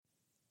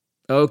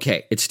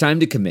Okay, it's time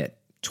to commit.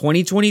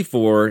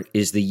 2024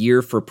 is the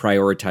year for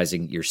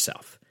prioritizing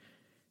yourself.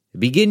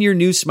 Begin your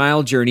new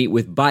smile journey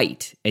with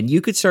Byte, and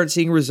you could start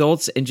seeing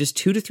results in just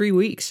 2 to 3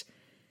 weeks.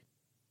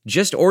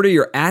 Just order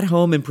your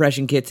at-home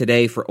impression kit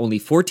today for only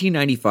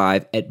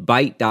 $14.95 at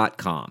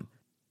Byte.com.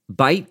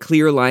 Byte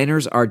clear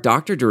liners are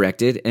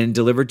doctor-directed and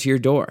delivered to your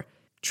door.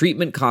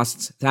 Treatment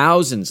costs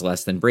thousands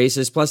less than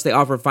braces, plus they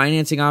offer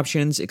financing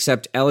options,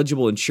 accept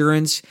eligible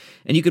insurance,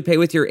 and you could pay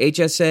with your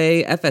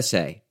HSA,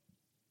 FSA.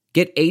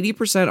 Get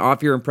 80%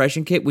 off your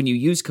impression kit when you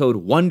use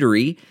code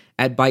WONDERY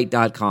at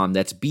Byte.com.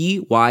 That's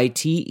BYTE.com.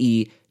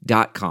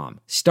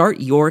 Start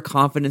your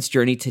confidence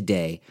journey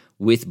today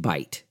with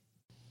Byte.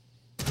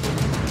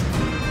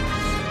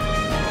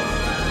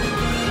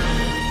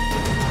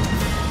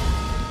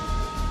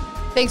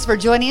 Thanks for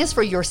joining us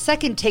for your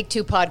second Take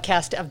Two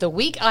podcast of the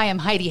week. I am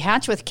Heidi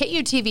Hatch with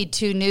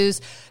KUTV2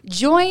 News,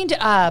 joined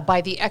by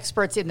the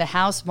experts in the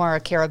House,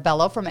 Mara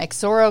Carabello from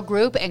Exoro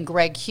Group, and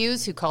Greg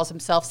Hughes, who calls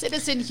himself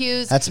Citizen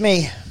Hughes. That's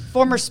me.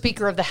 Former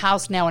Speaker of the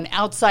House, now an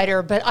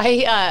outsider. But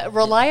I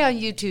rely on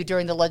you two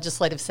during the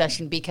legislative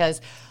session because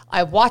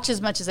I watch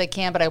as much as I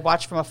can, but I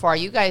watch from afar.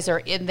 You guys are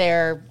in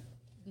there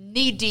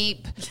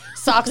knee-deep,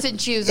 socks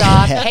and shoes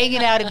off,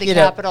 hanging out in the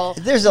Capitol.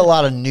 There's a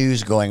lot of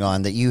news going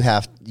on that you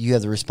have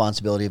the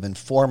responsibility of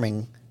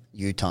informing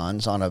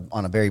Utahns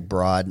on a very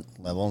broad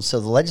level. And so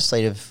the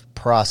legislative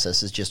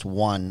process is just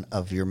one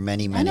of your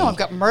many I know, I've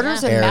got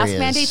murders and mask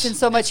mandates and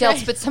so much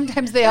else, but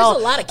sometimes There's a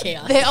lot of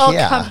chaos. They all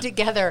come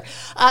together.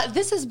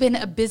 This has been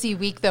a busy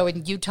week, though,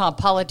 in Utah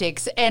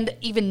politics and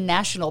even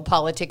national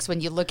politics. When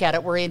you look at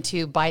it, we're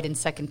into Biden's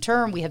second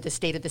term. We had the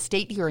State of the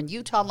State here in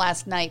Utah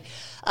last night.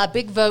 A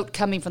big vote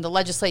coming from the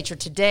legislature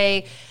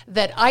today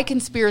that I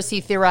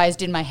conspiracy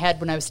theorized in my head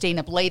when I was staying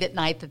up late at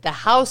night that the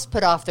House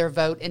put off their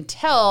vote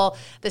until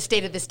the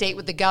State of the State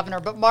with the governor.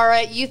 But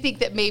Mara, you think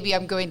that maybe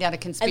I'm going down a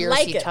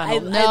conspiracy tunnel?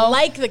 I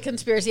like the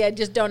conspiracy. I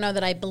just don't know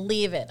that I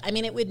believe it. I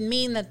mean, it would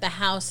mean that the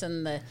House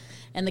and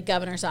the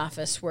governor's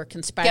office were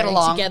conspiring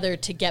together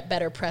to get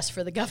better press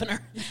for the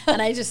governor.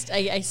 And I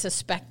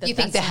suspect that you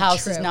think the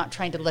House is not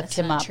trying to lift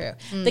him up. True.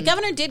 The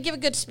governor did give a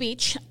good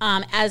speech,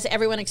 as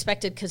everyone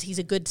expected, because he's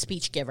a good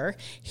speech giver.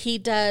 He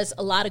does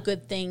a lot of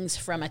good things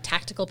from a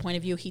tactical point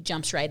of view. He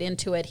jumps right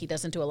into it. He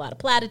doesn't do a lot of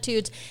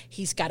platitudes.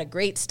 He's got a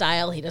great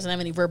style. He doesn't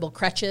have any verbal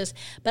crutches.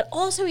 But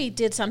also he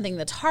did something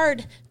that's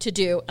hard to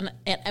do,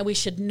 and we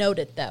should note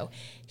it, though.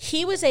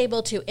 He was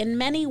able to, in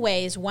many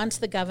ways, once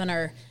the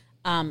governor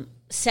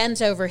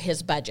sends over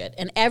his budget,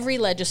 and every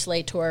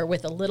legislator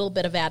with a little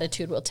bit of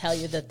attitude will tell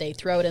you that they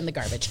throw it in the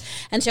garbage.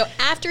 And so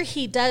after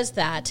he does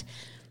that,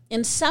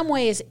 in some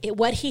ways,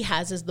 what he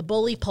has is the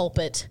bully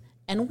pulpit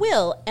and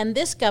will, and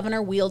this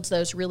governor wields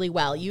those really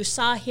well. You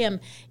saw him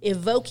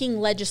evoking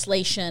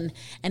legislation,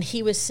 and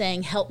he was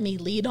saying, help me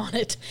lead on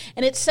it.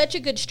 And it's such a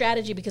good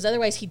strategy because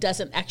otherwise he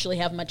doesn't actually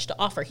have much to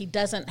offer. He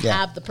doesn't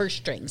have the purse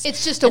strings.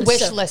 It's just a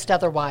wish list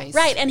otherwise.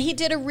 Right, and he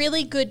did a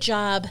really good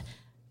job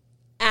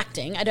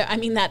acting. I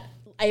mean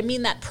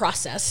that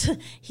process.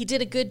 He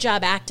did a good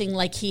job acting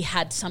like he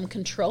had some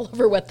control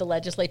over what the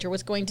legislature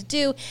was going to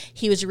do.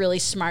 He was really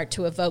smart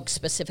to evoke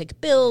specific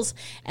bills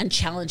and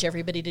challenge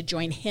everybody to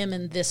join him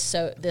in this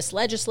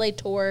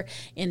legislator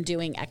in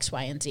doing X,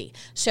 Y, and Z.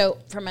 So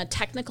from a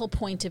technical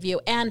point of view,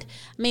 and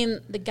I mean,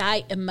 the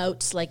guy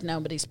emotes like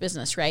nobody's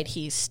business, right?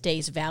 He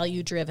stays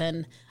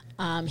value-driven.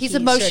 He's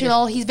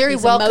emotional. He's very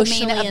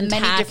welcoming of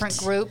many different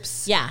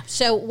groups. Yeah.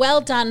 So well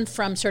done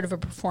from sort of a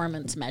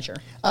performance measure.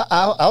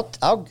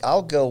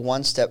 I'll go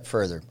one step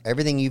further.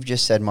 Everything you've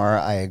just said,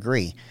 Mara, I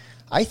agree.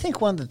 I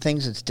think one of the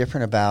things that's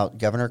different about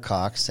Governor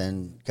Cox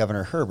and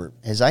Governor Herbert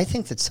is I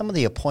think that some of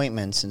the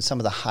appointments and some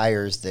of the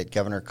hires that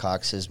Governor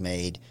Cox has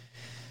made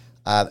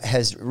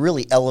has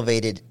really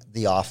elevated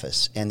the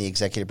office and the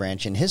executive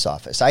branch in his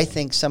office. I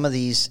think some of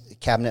these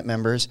cabinet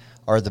members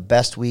are the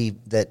best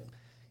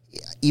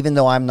even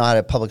though I'm not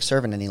a public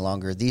servant any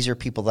longer, these are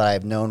people that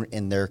I've known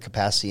in their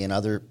capacity in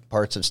other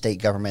parts of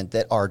state government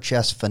that are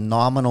just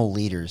phenomenal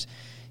leaders.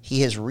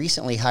 He has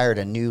recently hired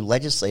a new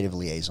legislative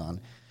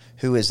liaison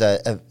who is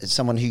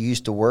someone who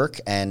used to work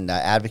and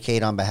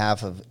advocate on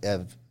behalf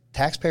of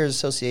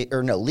Taxpayers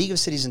League of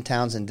Cities and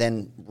Towns, and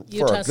then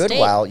for a good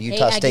while,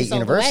 Utah State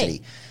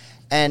University.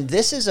 And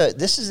this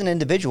is an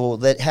individual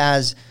that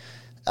has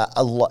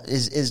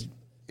is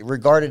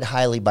regarded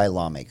highly by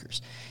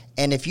lawmakers.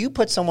 And if you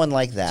put someone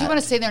like that... Do you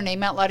want to say their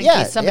name out loud in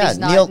case somebody's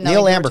not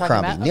Neil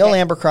Abercrombie. Neil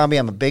Abercrombie,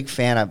 I'm a big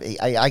fan of.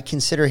 I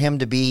consider him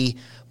to be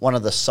one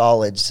of the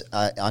solids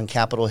on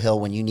Capitol Hill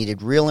when you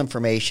needed real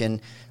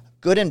information,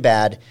 good and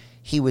bad.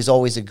 He was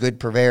always a good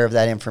purveyor of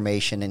that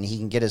information, and he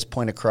can get his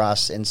point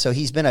across. And so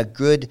he's been a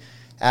good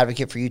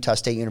advocate for Utah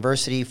State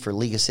University, for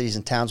League of Cities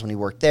and Towns when he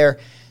worked there.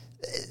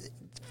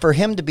 For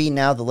him to be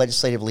now the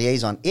legislative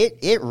liaison,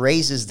 it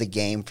raises the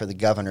game for the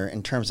governor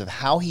in terms of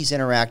how he's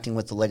interacting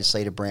with the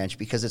legislative branch,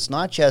 because it's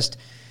not just,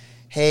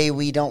 hey,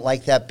 we don't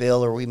like that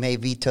bill, or we may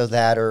veto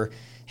that, or,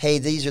 hey,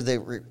 these are the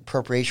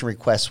appropriation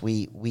requests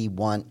we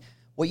want.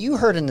 What you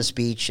heard in the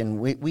speech, and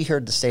we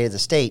heard the State of the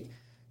State,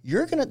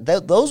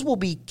 those will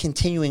be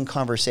continuing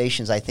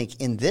conversations, I think,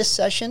 in this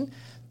session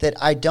that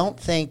I don't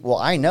think, well,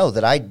 I know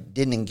that I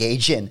didn't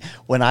engage in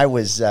when I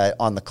was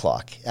on the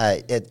clock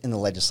in the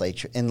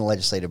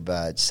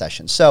legislative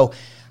session. So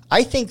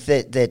I think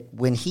that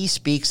when he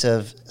speaks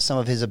of some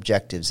of his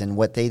objectives and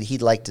what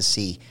he'd like to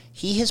see,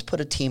 he has put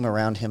a team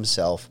around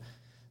himself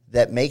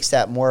that makes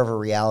that more of a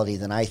reality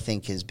than I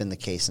think has been the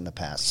case in the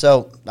past.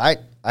 So I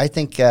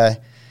think,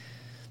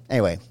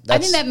 anyway. I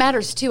think that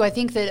matters too. I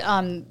think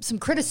that some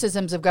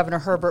criticisms of Governor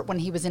Herbert when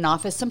he was in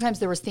office, sometimes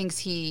there was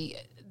things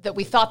that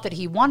we thought that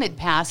he wanted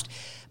passed,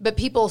 but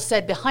people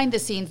said behind the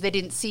scenes they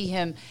didn't see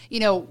him,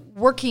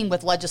 working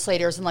with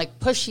legislators and like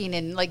pushing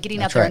and like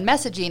getting out there and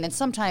messaging. And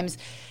sometimes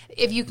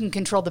if you can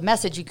control the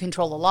message, you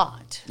control a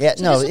lot. Yeah,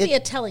 so this would be a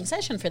telling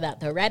session for that,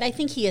 though, right? I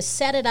think he has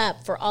set it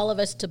up for all of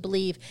us to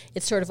believe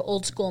it's sort of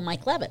old school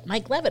Mike Leavitt.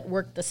 Mike Leavitt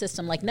worked the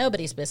system like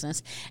nobody's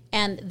business,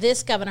 and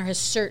this governor has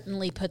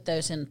certainly put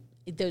those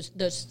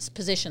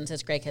positions,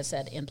 as Greg has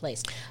said, in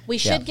place. We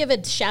should give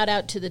a shout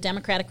out to the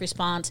Democratic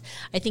response.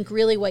 I think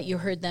really what you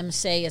heard them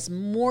say is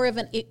more of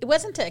it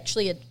wasn't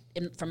actually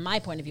from my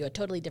point of view, a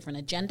totally different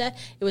agenda.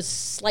 It was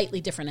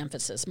slightly different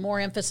emphasis. More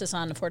emphasis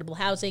on affordable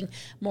housing,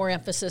 more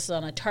emphasis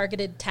on a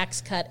targeted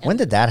tax cut. When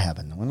did that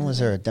happen? When was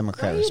there a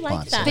Democrat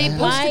response? They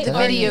posted the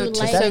video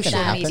to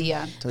social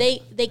media.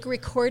 They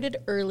recorded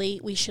early.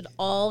 We should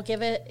all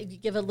give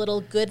a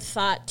little good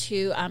thought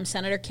to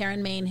Senator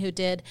Karen Maine, who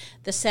did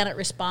the Senate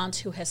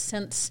response, who has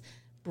since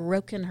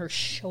broken her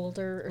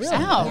shoulder or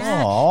something.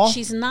 Yeah.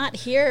 She's not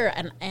here,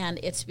 and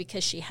it's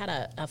because she had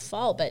a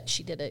fall, but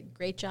she did a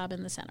great job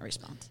in the Senate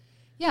response.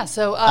 Yeah,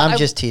 so I'm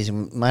just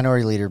teasing.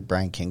 Minority Leader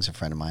Brian King's a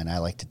friend of mine. I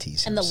like to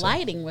tease him. And the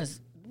lighting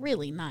was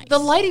really nice. The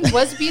lighting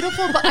was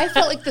beautiful, but I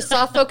felt like the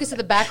soft focus of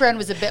the background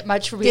was a bit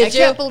much for me. I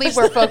can't believe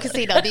we're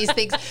focusing on these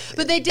things.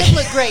 But they did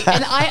look great.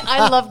 And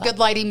I love good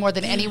lighting more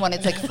than anyone.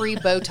 It's like free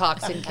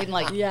Botox and can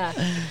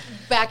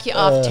back you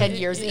off 10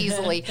 years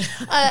easily.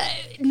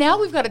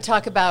 Now we've got to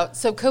talk about,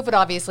 so COVID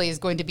obviously is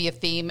going to be a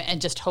theme and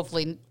just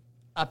hopefully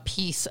a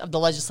piece of the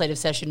legislative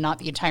session, not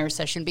the entire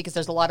session, because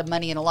there's a lot of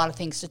money and a lot of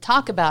things to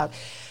talk about.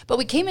 But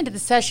we came into the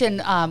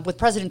session with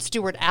President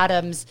Stuart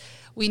Adams.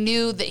 We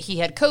knew that he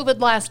had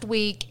COVID last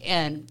week,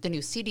 and the new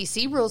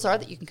CDC rules are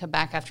that you can come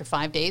back after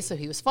 5 days. So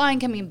he was fine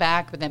coming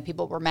back, but then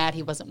people were mad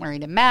he wasn't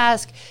wearing a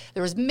mask.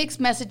 There was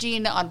mixed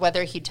messaging on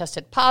whether he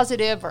tested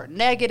positive or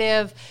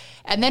negative.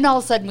 And then all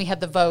of a sudden we had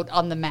the vote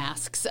on the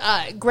masks.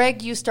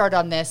 Greg, you start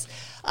on this.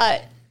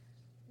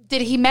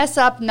 Did he mess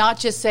up not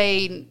just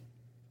saying,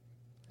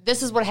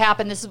 this is what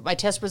happened, this is what my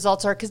test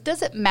results are? Because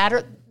does it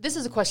matter? This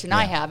is a question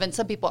I have, and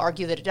some people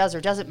argue that it does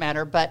or doesn't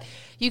matter, but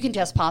you can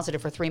test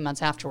positive for 3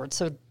 months afterwards.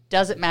 So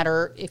does it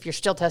matter if you're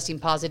still testing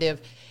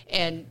positive?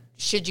 And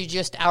should you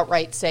just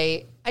outright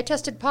say, I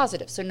tested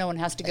positive, so no one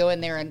has to go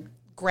in there and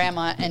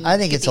grandma and I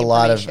think it's a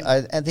lot of,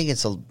 I think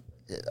it's a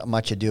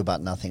much ado about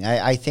nothing.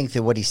 I think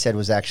that what he said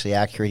was actually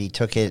accurate. He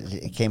took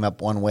it came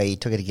up one way. He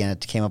took it again,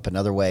 it came up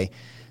another way.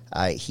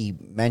 He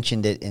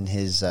mentioned it in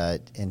his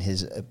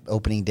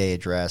opening day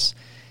address.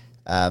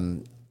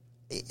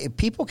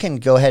 People can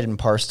go ahead and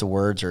parse the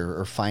words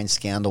or find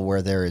scandal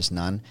where there is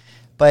none,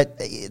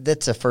 but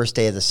that's the first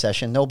day of the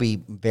session. There'll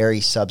be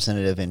very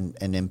substantive and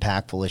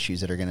impactful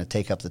issues that are going to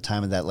take up the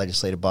time of that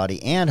legislative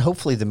body and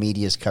hopefully the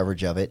media's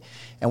coverage of it.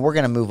 And we're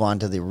going to move on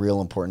to the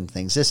real important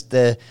things.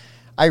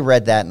 I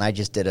read that and I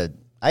just did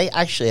I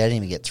didn't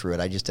even get through it.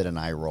 I just did an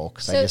eye roll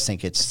because I just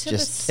think it's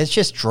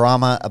just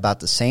drama about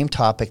the same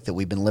topic that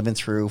we've been living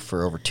through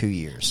for over 2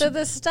 years. So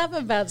the stuff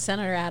about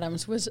Senator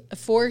Adams was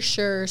for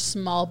sure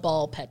small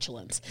ball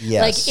petulance.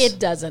 Yes. Like it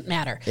doesn't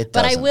matter. It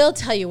but doesn't. I will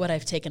tell you what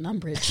I've taken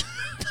umbrage.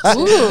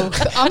 Ooh,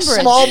 umbrage.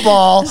 Small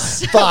ball,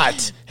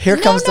 but here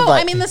comes the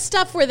bite. I mean the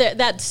stuff where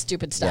that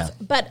stupid stuff.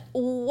 Yeah. But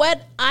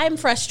what I'm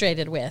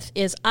frustrated with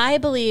is I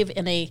believe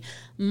in a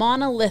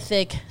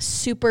monolithic,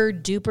 super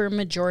duper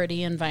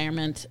majority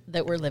environment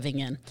that we're living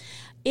in.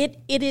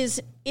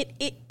 It's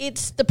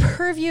the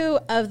purview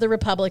of the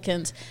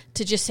Republicans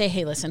to just say,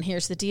 hey, listen,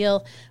 here's the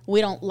deal. We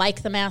don't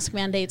like the mask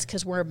mandates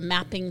because we're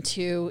mapping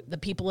to the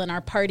people in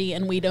our party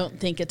and we don't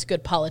think it's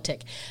good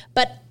politic.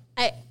 But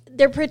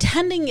they're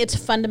pretending it's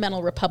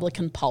fundamental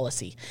Republican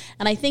policy.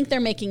 And I think they're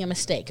making a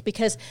mistake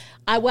because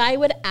I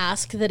would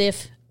ask that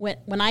if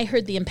when I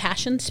heard the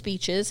impassioned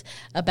speeches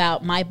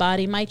about my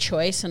body, my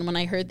choice, and when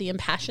I heard the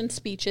impassioned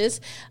speeches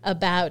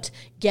about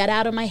get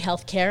out of my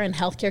health care and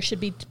health care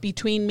should be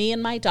between me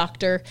and my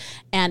doctor,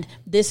 and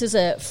this is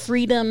a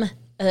freedom,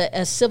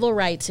 a civil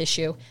rights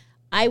issue,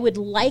 I would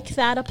like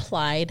that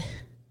applied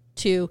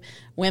to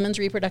women's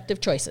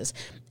reproductive choices.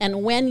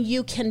 And when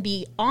you can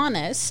be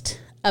honest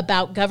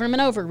about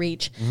government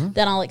overreach,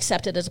 then I'll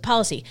accept it as a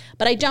policy.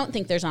 But I don't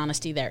think there's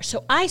honesty there.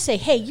 So I say,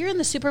 hey, you're in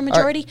the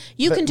supermajority.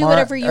 You can do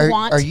whatever you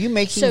want. Are you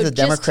making the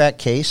Democrat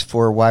case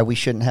for why we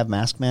shouldn't have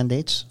mask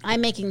mandates?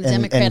 I'm making the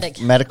Democratic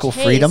and medical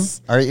case freedom.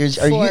 Is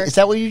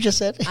that what you just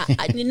said?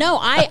 No,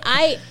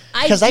 I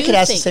because I could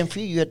ask the same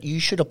for you. You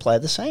should apply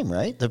the same,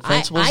 right? The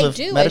principles of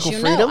medical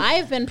freedom. I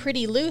have been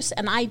pretty loose,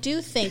 and I do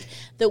think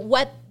that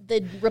what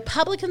the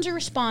Republicans are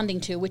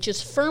responding to, which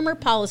is firmer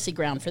policy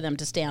ground for them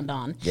to stand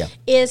on, Yeah.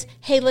 is,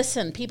 hey,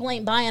 listen, people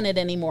ain't buying it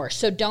anymore,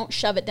 so don't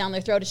shove it down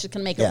their throat. It's just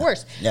going to make it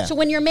worse. Yeah. So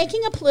when you're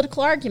making a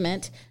political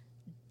argument,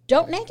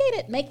 don't negate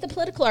it. Make the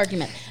political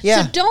argument.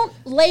 Yeah. So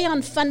don't lay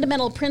on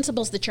fundamental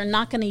principles that you're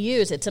not going to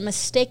use. It's a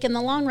mistake in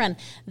the long run.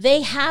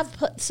 They have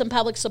put some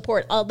public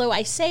support, although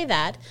I say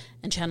that,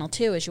 and Channel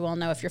 2, as you all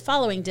know if you're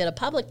following, did a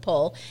public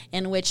poll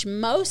in which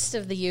most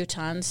of the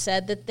Utahns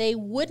said that they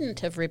wouldn't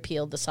have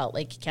repealed the Salt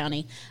Lake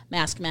County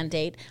mask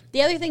mandate.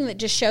 The other thing that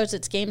just shows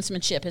its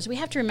gamesmanship is we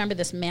have to remember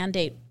this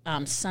mandate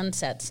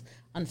sunsets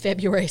on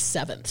February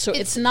 7th. So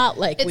it's not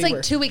like it's we like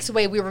were 2 weeks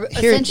away. We were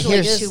here's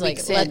essentially 2 like,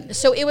 weeks in.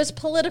 so it was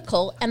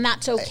political, and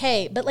that's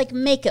okay. But like,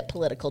 make it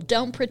political.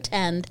 Don't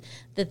pretend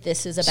that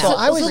this is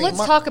about. So let's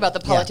talk about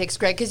the politics,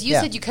 Greg, because you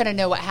Yeah. said you kind of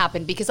know what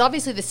happened. Because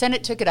obviously the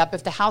Senate took it up.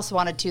 If the House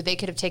wanted to, they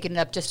could have taken it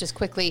up just as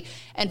quickly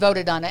and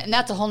voted on it. And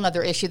that's a whole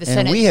other issue. The And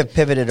Senate we have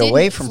pivoted didn't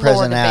away from floor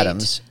President debate.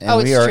 Adams, and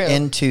it's we are true.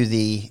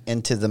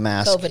 into the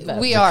mask. COVID vote.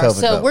 We the are. COVID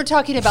So vote. we're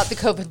talking about the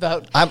COVID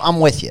vote. I'm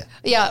with you.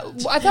 Yeah,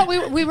 I thought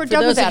we were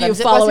done those with of you Adams.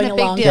 It following wasn't a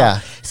big along. deal. Yeah.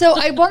 So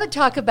I want to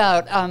talk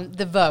about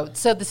the vote.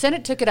 So the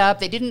Senate took it up.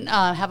 They didn't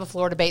have a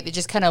floor debate. They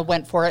just kind of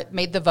went for it,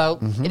 made the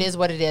vote. Mm-hmm. It is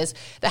what it is.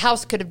 The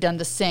House could have done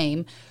the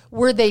same.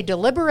 Were they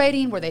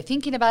deliberating? Were they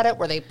thinking about it?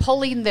 Were they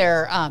polling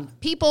their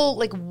people?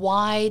 Like,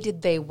 why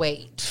did they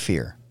wait?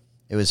 Fear.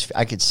 It was.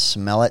 I could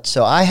smell it.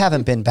 So I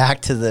haven't been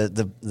back to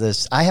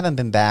this. I haven't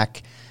been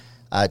back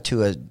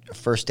to a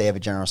first day of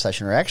a general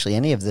session, or actually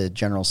any of the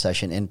general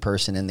session in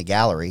person in the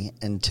gallery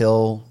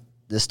until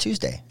this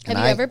Tuesday. Have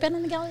you ever been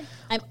in the gallery?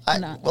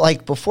 I'm not.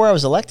 Like before I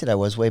was elected, I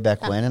was way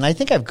back when, and I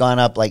think I've gone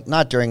up like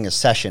not during a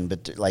session,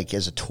 but like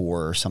as a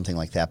tour or something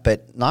like that.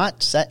 But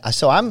not set.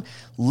 So I'm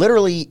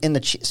literally in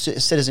the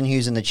Citizen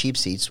Hughes in the cheap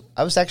seats.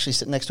 I was actually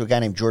sitting next to a guy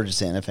named George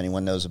Zinn. If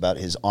anyone knows about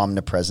his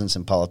omnipresence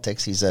in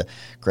politics, he's a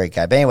great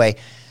guy. But anyway,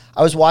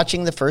 I was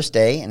watching the first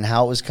day and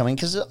how it was coming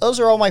because those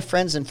are all my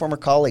friends and former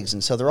colleagues,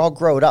 and so they're all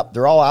growed up.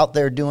 They're all out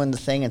there doing the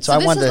thing, and so I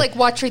this wanted is to, like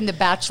watching The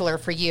Bachelor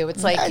for you.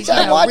 It's like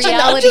I'm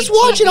reality just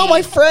watching TV. all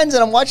my friends,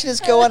 and I'm watching this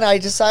go, and I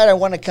decide I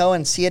want to go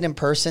and see it in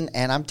person.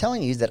 And I'm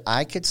telling you that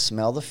I could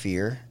smell the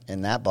fear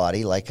in that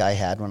body like I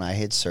had when I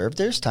had served.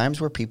 There's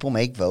times where people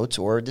make votes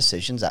or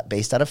decisions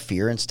based out of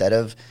fear instead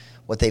of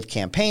what they've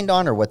campaigned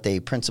on or what they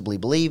principally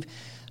believe.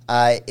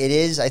 It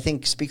is, I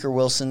think, Speaker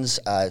Wilson's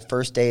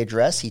first day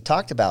address. He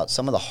talked about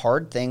some of the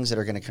hard things that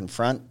are going to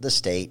confront the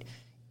state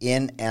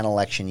in an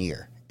election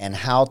year and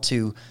how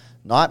to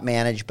not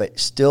manage but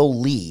still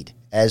lead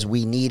as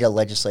we need a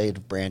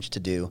legislative branch to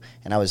do.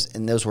 And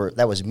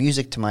that was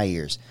music to my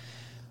ears.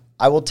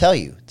 I will tell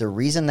you, the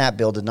reason that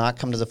bill did not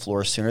come to the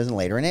floor sooner than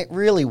later, and it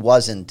really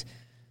wasn't,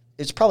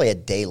 it's probably a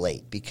day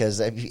late, because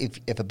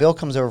if a bill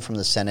comes over from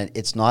the Senate,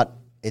 it's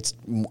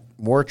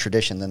more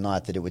tradition than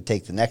not that it would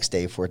take the next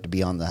day for it to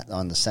be on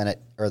the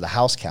Senate or the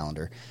House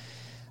calendar.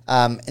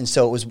 And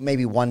so it was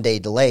maybe one day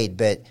delayed,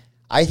 but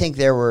I think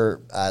there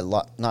were, I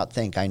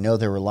know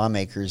there were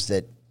lawmakers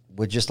that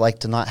would just like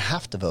to not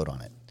have to vote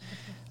on it.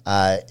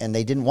 And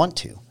they didn't want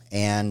to.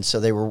 And so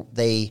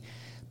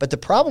but the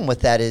problem with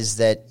that is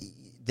that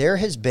there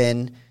has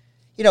been,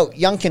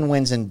 Youngkin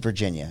wins in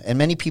Virginia, and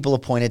many people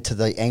have pointed to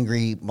the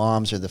angry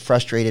moms or the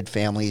frustrated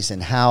families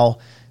and how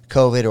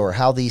COVID or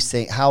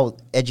how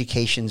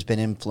education's been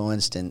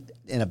influenced in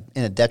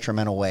a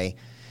detrimental way.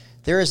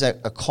 There is a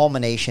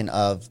culmination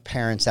of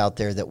parents out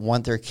there that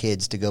want their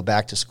kids to go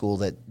back to school,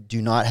 that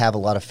do not have a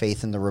lot of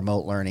faith in the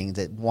remote learning,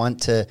 that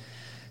want to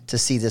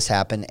see this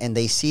happen, and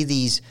they see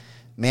these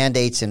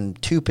mandates in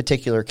 2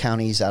 particular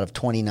counties out of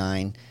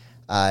 29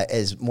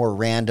 as more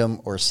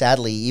random, or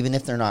sadly, even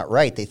if they're not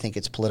right, they think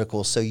it's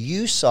political. So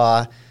you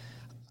saw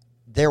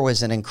there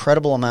was an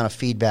incredible amount of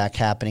feedback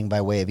happening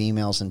by way of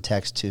emails and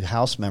texts to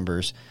House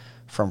members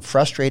from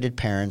frustrated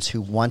parents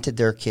who wanted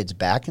their kids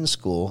back in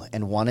school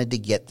and wanted to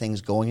get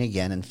things going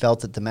again, and felt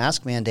that the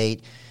mask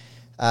mandate,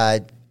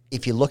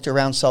 if you looked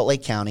around Salt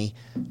Lake County,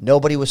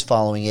 nobody was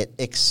following it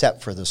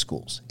except for the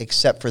schools,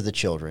 except for the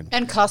children.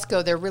 And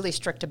Costco, they're really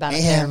strict about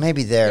it. Yeah,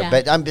 maybe there, Yeah.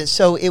 but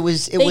so it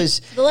was.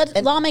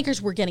 The lawmakers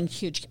were getting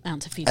huge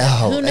amounts of feedback.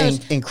 Oh, Who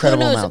knows?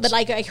 incredible who knows? amounts. But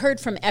like I heard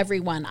from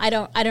everyone, I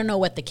don't know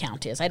what the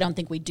count is. I don't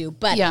think we do,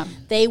 but Yeah.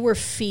 they were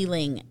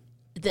feeling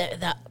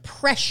the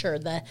pressure,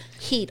 the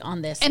heat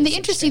on this. And the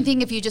interesting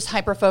thing, if you just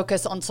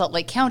hyper-focus on Salt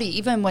Lake County,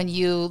 even when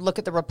you look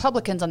at the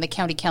Republicans on the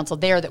county council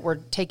there that were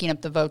taking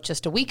up the vote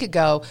just a week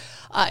ago,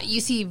 you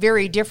see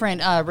very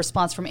different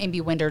response from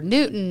Amy Winder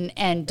Newton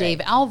and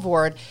Dave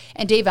Alvord.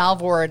 And Dave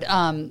Alvord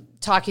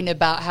talking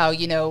about how,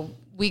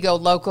 we go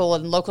local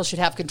and local should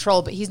have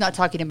control, but he's not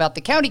talking about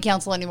the county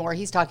council anymore.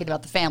 He's talking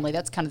about the family.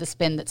 That's kind of the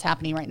spin that's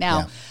happening right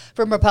now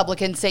from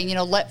Republicans, saying,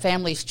 let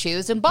families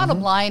choose. And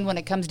bottom line, when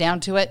it comes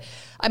down to it,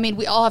 I mean,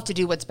 we all have to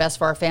do what's best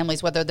for our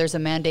families, whether there's a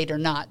mandate or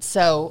not.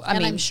 So,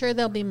 I'm sure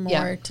there'll be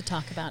more to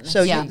talk about next.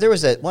 So Yeah. there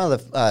was one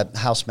of the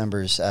House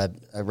members,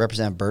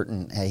 Representative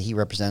Burton. He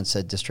represents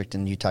a district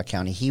in Utah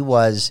County. He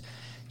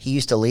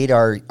used to lead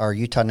our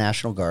Utah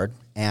National Guard,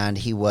 and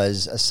he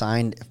was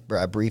assigned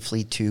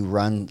briefly to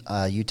run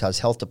Utah's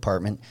health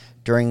department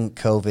during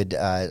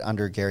COVID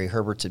under Gary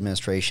Herbert's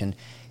administration,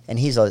 and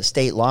he's a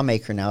state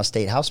lawmaker now, a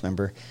state House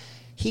member.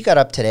 He got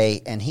up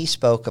today and he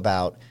spoke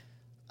about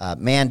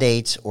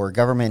mandates or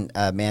government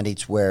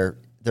mandates where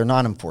they're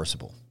not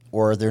enforceable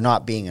or they're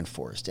not being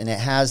enforced. And it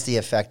has the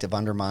effect of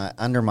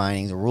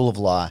undermining the rule of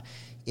law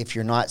if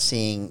you're not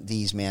seeing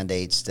these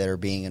mandates that are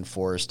being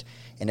enforced.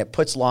 And it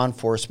puts law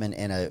enforcement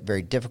in a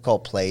very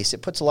difficult place.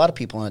 It puts a lot of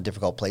people in a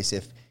difficult place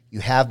if you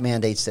have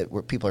mandates that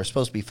where people are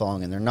supposed to be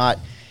following and they're not.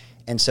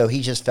 And so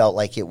he just felt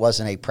like it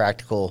wasn't a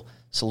practical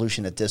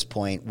solution at this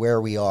point where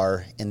we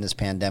are in this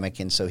pandemic.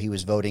 And so he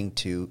was voting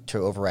to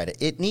override it.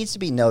 It needs to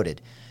be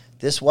noted,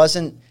 this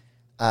wasn't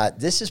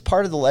this is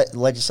part of the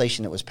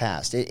legislation that was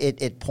passed.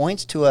 It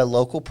points to a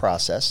local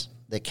process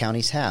that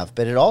counties have,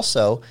 but it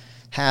also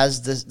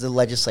has the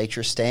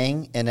legislature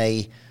staying in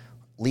a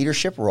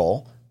leadership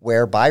role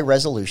where by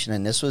resolution,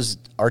 and this was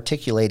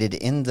articulated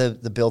in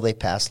the bill they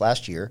passed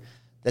last year,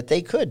 that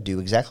they could do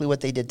exactly what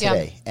they did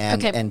today,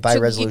 and by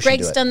resolution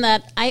Greg's do it. done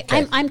that.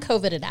 I'm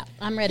COVIDed out.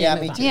 I'm ready to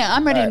move on. Yeah,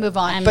 I'm ready to move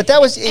on. But that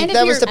was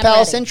the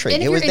palace ready. intrigue.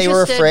 And It if was you're they were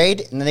interested-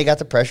 afraid, and then they got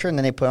the pressure, and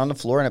then they put it on the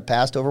floor, and it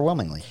passed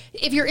overwhelmingly.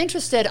 If you're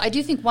interested, I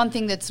do think one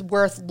thing that's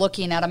worth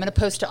looking at, I'm going to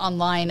post it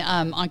online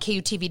on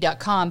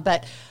KUTV.com,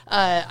 but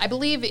I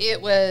believe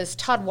it was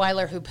Todd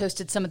Weiler who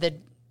posted some of the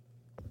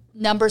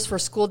numbers for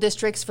school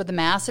districts for the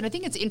masks, and I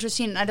think it's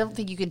interesting, and I don't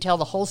think you can tell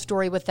the whole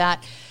story with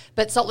that,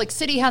 but Salt Lake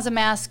City has a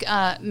mask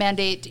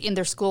mandate in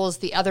their schools,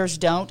 the others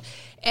don't,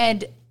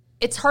 and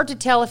it's hard to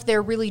tell if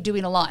they're really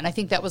doing a lot, and I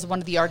think that was one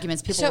of the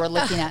arguments people were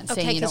looking at and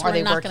saying, are they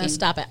we're not working? going to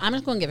stop it. I'm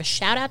just going to give a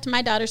shout out to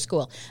my daughter's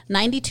school.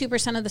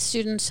 92% of the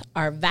students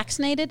are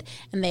vaccinated,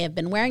 and they have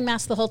been wearing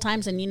masks the whole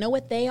time, and you know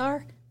what they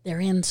are? They're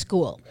in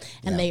school,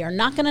 and they are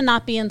not going to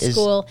not be in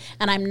school.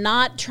 And I'm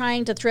not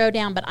trying to throw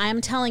down, but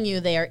I'm telling you,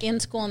 they are in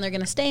school and they're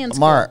going to stay in school.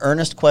 Mara,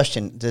 earnest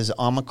question: does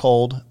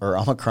Omicron or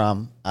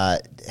Omicron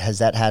has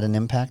that had an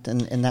impact in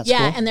that school?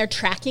 Yeah, and they're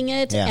tracking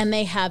it, Yeah. and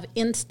they have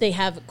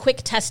quick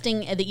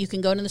testing that you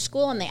can go to the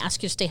school, and they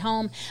ask you to stay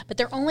home. But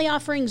they're only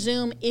offering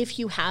Zoom if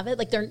you have it.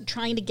 Like they're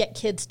trying to get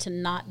kids to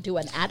not do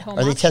an at-home.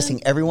 Are they option.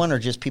 testing everyone or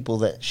just people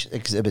that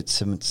exhibit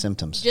some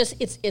symptoms? Just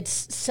it's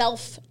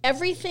self.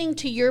 Everything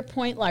to your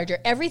point, larger.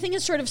 Everything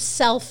is sort of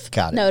self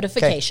Got it.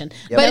 notification. Okay.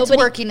 Yep. But it's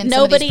working in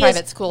some of these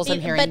private schools,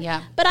 I'm hearing, But,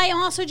 yeah. but I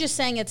also just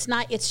saying it's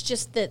not. It's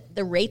just that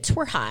the rates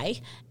were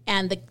high,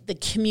 and the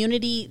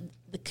community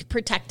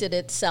protected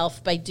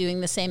itself by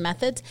doing the same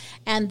methods,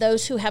 and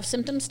those who have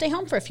symptoms stay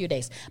home for a few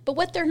days. But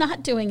what they're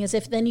not doing is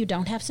if then you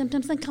don't have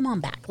symptoms, then come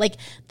on back. Like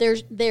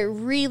they're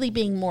really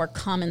being more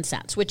common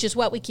sense, which is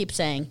what we keep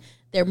saying.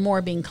 They're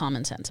more being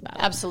common sense about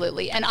it.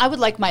 Absolutely. And I would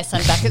like my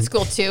son back at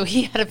school too.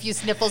 He had a few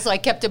sniffles, so I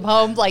kept him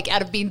home, like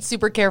out of being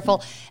super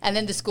careful. And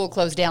then the school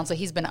closed down, so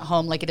he's been at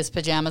home like in his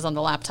pajamas on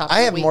the laptop. I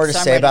for have weeks, more to so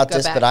I'm say ready about go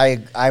this, back. but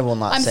I will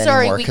not I'm say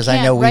sorry, anymore we because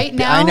can't. I know Right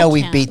now,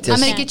 we can't. beat this. I'm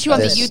going to get you on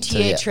the this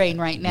UTA to- train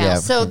right now. Yeah,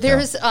 So we can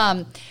there's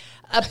go.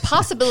 a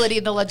possibility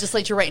in the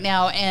legislature right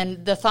now,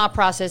 and the thought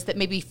process that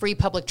maybe free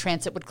public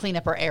transit would clean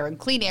up our air. And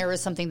clean air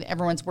is something that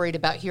everyone's worried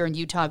about here in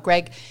Utah.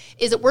 Greg,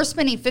 is it worth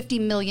spending $50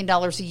 million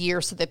a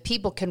year so that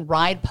people can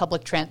ride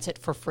public transit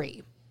for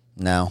free?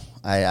 No,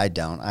 I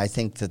don't. I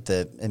think that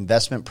the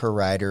investment per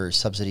rider or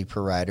subsidy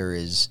per rider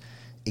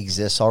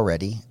exists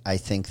already. I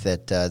think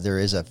that there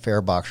is a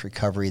fare box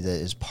recovery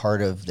that is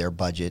part of their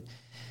budget.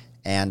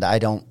 And I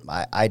don't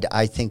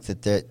think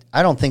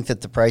that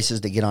the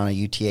prices to get on a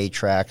UTA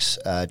tracks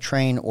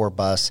train or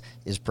bus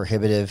is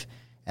prohibitive,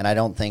 and I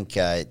don't think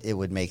it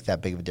would make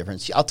that big of a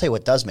difference. I'll tell you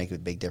what does make a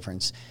big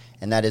difference,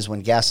 and that is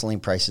when gasoline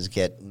prices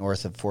get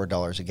north of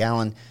 $4 a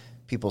gallon,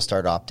 people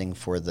start opting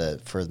for the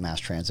mass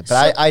transit.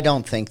 But I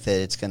don't think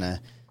that it's going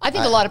to. I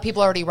think a lot of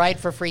people already ride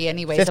for free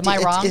anyways. Am I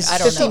wrong? Is I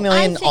don't $50 know.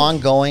 million I think-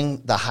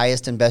 ongoing the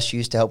highest and best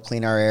use to help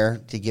clean our air,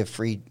 to give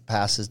free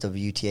passes to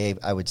UTA?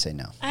 I would say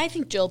no. I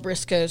think Jill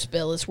Briscoe's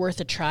bill is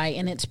worth a try,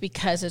 and it's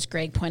because, as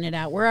Greg pointed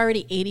out, we're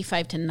already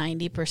 85 to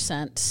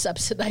 90%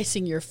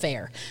 subsidizing your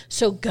fare.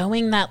 So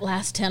going that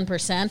last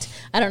 10%,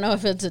 I don't know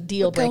if it's a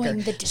deal breaker.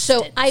 Going the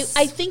So I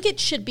distance. think it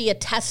should be a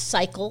test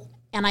cycle,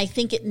 and I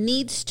think it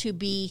needs to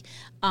be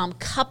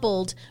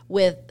coupled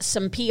with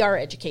some PR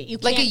educate. You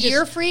Like can't a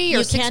year free or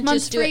you 6 can't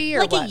months just do it free or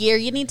like what? a year.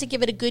 You need to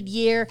give it a good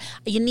year.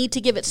 You need to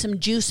give it some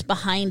juice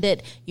behind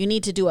it. You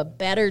need to do a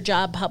better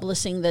job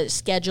publishing the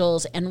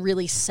schedules and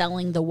really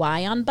selling the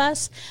why on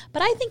bus.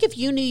 But I think if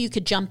you knew you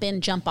could jump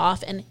in, jump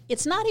off, and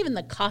it's not even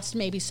the cost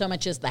maybe so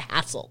much as the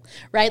hassle,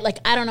 right? Like,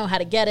 I don't know how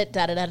to get it,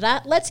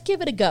 da-da-da-da. Let's give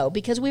it a go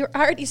because we were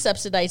already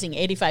subsidizing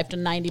 85 to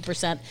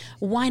 90%.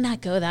 Why not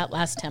go that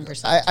last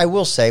 10%? I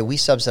will say we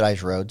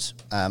subsidize roads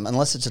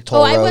unless it's a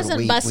toll I road. wasn't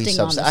we busting on the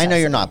subsidize. I know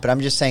you're subsidy. not, but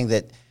I'm just saying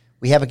that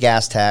we have a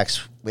gas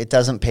tax. It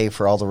doesn't pay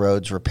for all the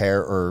roads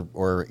repair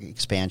or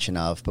expansion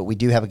of, but we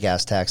do have a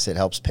gas tax that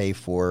helps pay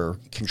for,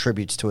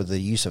 contributes to the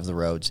use of the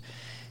roads.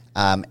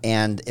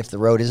 And if the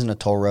road isn't a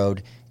toll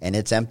road and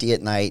it's empty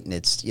at night and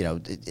it's,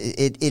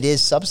 it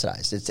is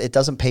subsidized. It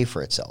doesn't pay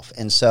for itself.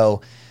 And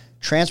so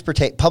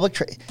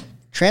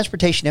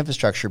transportation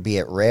infrastructure, be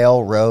it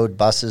rail, road,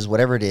 buses,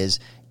 whatever it is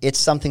it's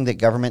something that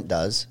government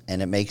does,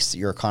 and it makes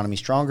your economy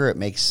stronger. It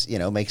makes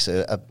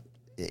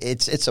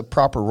it's a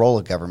proper role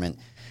of government.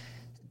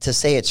 To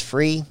say it's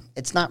free,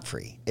 it's not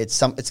free. It's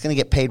going to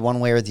get paid one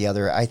way or the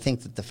other. I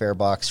think that the fare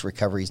box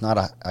recovery is not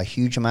a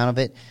huge amount of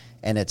it,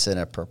 and it's an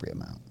appropriate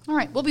amount. All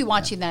right, we'll be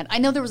watching that. I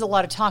know there was a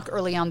lot of talk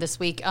early on this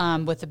week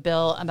with the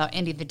bill about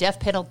ending the death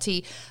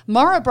penalty.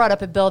 Mara brought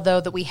up a bill,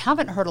 though, that we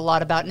haven't heard a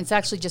lot about, and it's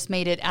actually just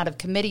made it out of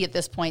committee at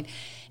this point.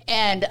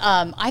 And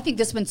I think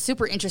this one's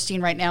super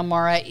interesting right now,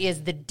 Mara,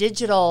 is the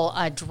digital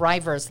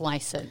driver's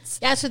license.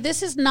 Yeah, so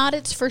this is not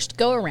its first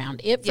go-around.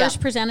 It first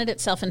presented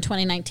itself in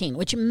 2019,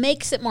 which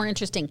makes it more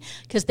interesting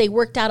because they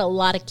worked out a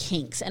lot of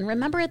kinks. And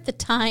remember at the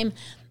time,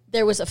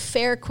 there was a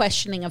fair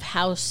questioning of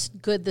how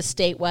good the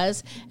state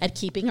was at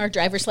keeping our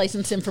driver's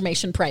license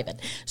information private.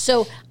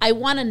 So I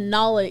want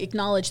to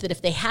acknowledge that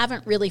if they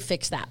haven't really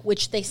fixed that,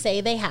 which they say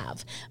they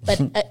have,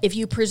 but if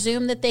you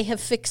presume that they have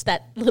fixed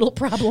that little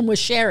problem with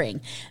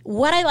sharing,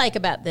 what I like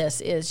about this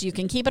is you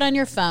can keep it on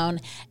your phone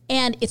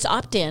and it's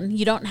opt-in.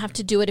 You don't have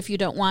to do it if you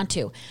don't want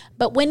to.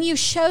 But when you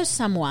show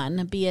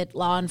someone, be it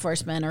law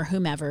enforcement or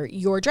whomever,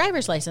 your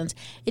driver's license,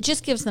 it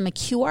just gives them a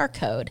QR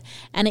code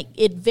and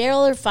it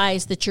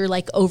verifies that you're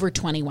like over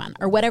 21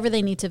 or whatever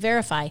they need to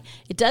verify.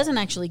 It doesn't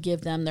actually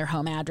give them their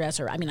home address,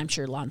 or I'm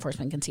sure law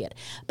enforcement can see it,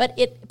 but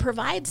it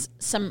provides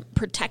some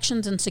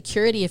protections and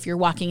security if you're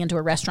walking into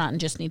a restaurant and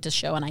just need to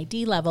show an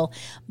ID level.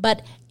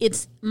 But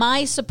it's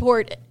my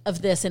support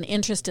of this and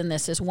interest in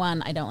this is,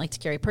 one, I don't like to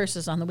carry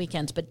purses on the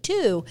weekends, but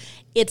two,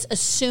 it's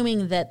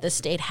assuming that the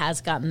state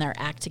has gotten their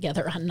act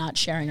together on not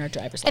sharing our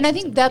driver's license. And I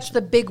think that's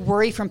the big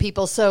worry from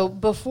people. So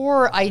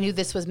before I knew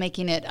this was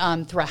making it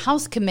through a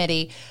House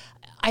committee,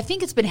 I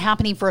think it's been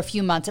happening for a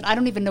few months, and I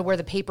don't even know where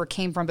the paper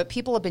came from, but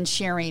people have been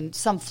sharing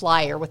some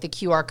flyer with the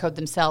QR code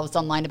themselves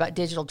online about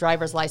digital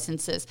driver's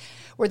licenses,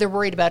 where they're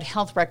worried about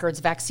health records,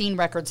 vaccine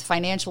records,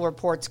 financial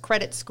reports,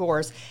 credit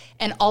scores,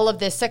 and all of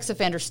this, sex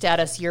offender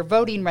status, your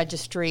voting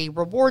registry,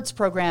 rewards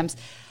programs,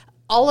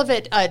 all of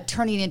it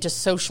turning into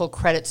social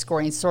credit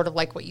scoring, sort of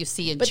like what you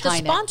see in China. But the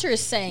sponsor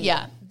is saying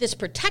this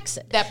protects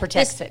it. That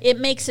protects it. It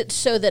makes it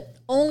so that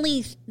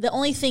the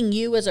only thing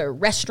you as a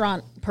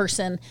restaurant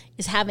person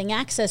is having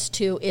access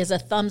to is a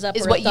thumbs up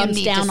or a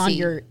thumbs down on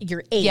your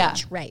age. Yeah.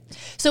 Right.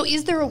 So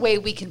is there a way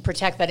we can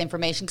protect that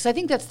information? Because I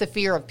think that's the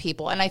fear of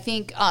people. And I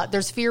think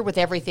there's fear with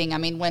everything. I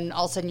mean, when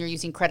all of a sudden you're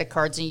using credit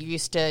cards and you're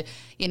used to,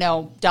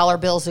 dollar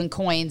bills and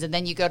coins, and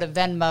then you go to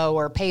Venmo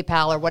or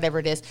PayPal or whatever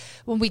it is.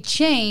 When we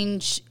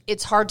change,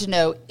 it's hard to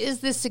know, is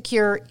this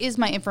secure? Is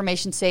my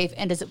information safe?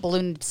 And does it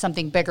balloon into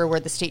something bigger where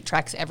the state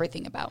tracks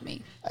everything about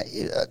me?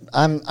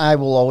 I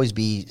will always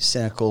be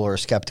cynical or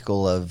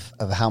skeptical of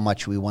how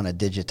much we want to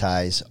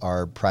digitize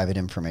our private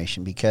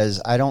information,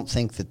 because I don't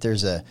think that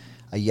there's a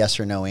yes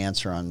or no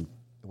answer on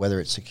whether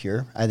it's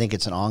secure. I think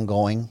it's an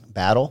ongoing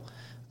battle.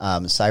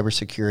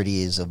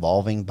 Cybersecurity is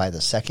evolving by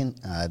the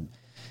second.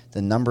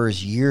 The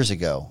numbers years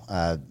ago,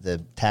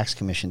 the tax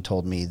commission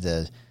told me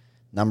the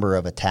number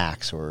of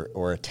attacks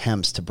or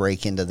attempts to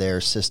break into their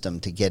system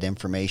to get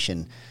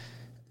information,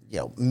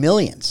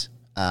 millions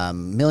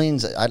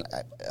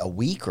a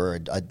week or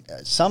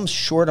some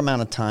short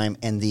amount of time,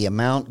 and the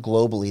amount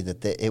globally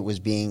that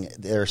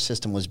their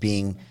system was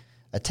being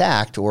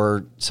attacked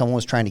or someone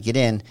was trying to get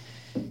in,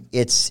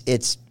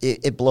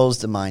 it blows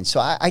the mind. So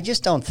I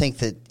just don't think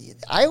that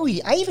I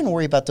even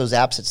worry about those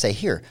apps that say,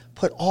 here,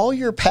 put all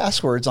your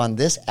passwords on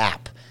this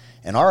app.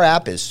 And our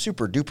app is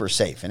super duper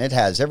safe, and it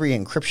has every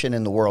encryption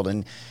in the world.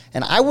 And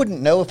I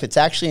wouldn't know if it's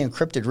actually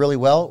encrypted really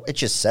well. It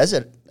just says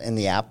it in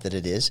the app that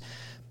it is.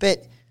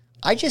 But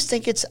I just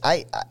think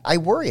I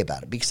worry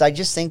about it, because I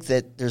just think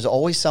that there's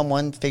always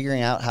someone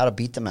figuring out how to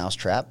beat the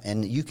mousetrap,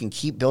 and you can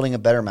keep building a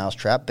better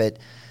mousetrap, but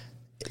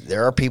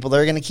there are people that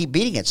are going to keep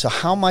beating it. So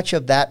how much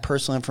of that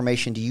personal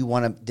information do you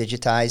want to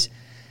digitize?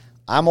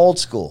 I'm old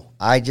school.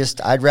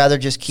 I'd rather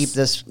just keep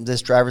this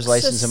driver's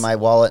license in my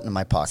wallet and in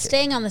my pocket.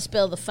 Staying on this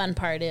bill, the fun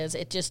part is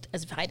it just,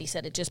 as Heidi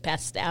said, it just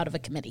passed out of a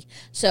committee.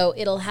 So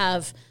it'll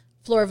have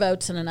floor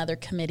votes in another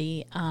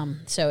committee.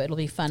 So it'll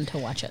be fun to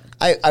watch it.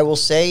 I will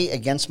say,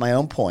 against my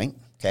own point,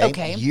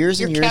 okay. Years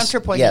You're and years.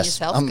 counterpointing yes,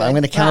 yourself. I'm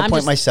going to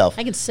counterpoint myself.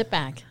 I can sit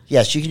back.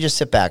 Yes, you can just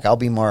sit back. I'll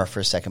be Mara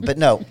for a second. But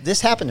no, this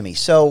happened to me.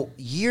 So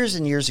years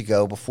and years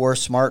ago, before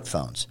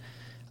smartphones,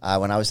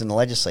 when I was in the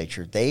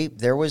legislature,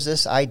 there was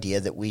this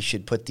idea that we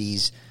should put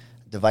these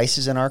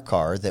devices in our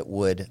car that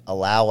would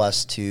allow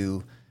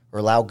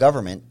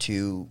government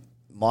to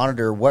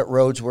monitor what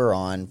roads we're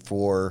on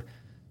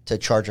to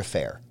charge a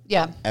fare.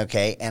 Yeah.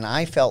 Okay. And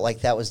I felt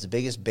like that was the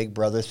biggest Big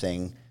Brother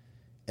thing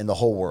in the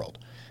whole world,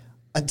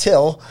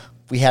 until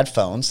we had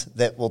phones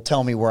that will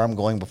tell me where I'm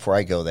going before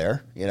I go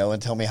there,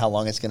 and tell me how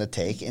long it's going to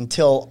take,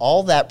 until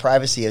all that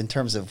privacy in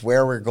terms of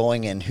where we're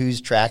going and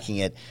who's tracking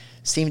it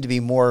seemed to be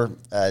more,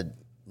 at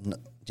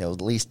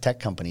least tech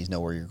companies know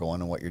where you're going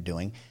and what you're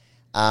doing.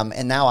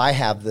 And now I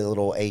have the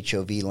little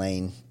HOV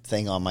lane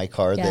thing on my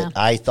car that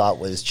I thought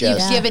was just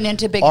You've given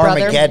into Big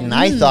Armageddon.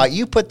 Brother. I thought,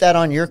 you put that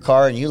on your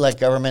car and you let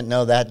government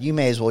know that, you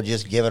may as well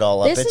just give it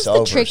all up. This it's is the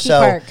over. tricky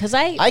part, because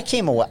I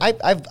came away.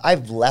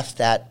 I've left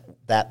that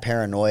that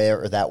paranoia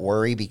or that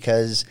worry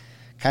because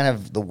kind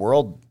of the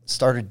world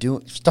started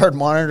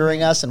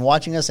monitoring us and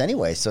watching us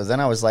anyway. So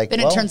then I was like, then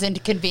it turns into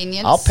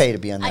convenience. I'll pay to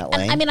be on that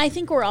lane. I mean, I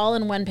think we're all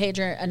in one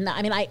pager. And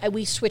I mean,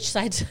 we switched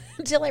sides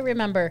until I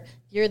remember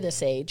you're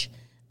this age.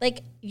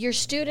 Like, your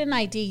student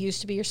ID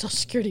used to be your social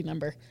security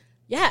number.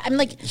 Yeah, I'm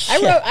like,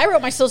 I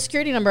wrote my social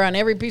security number on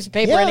every piece of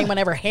paper anyone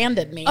ever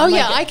handed me. Oh,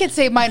 yeah, I could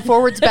say mine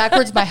forwards,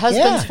 backwards, my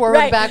husband's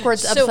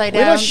backwards, upside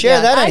down. We don't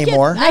share that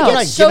anymore. I'm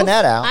not giving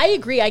that out. I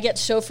agree. I get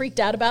so freaked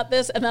out about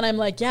this. And then I'm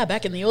like,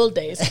 back in the old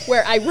days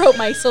where I wrote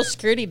my social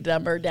security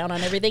number down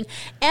on everything.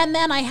 And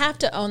then I have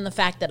to own the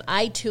fact that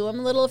I, too, am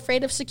a little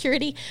afraid of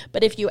security.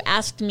 But if you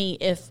asked me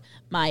if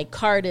my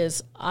card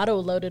is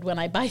auto-loaded when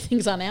I buy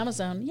things on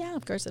Amazon,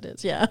 of course it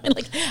is. Yeah.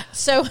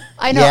 So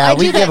I know. Yeah, I do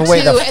we that give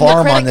away too, the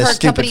farm on and the this credit card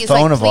stupid company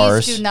phone is of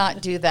ours. Please do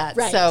not do that.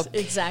 Right, so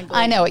exactly.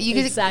 I know.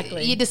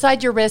 Exactly. You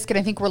decide your risk, and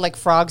I think we're like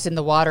frogs in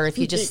the water. If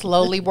you just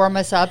slowly warm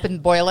us up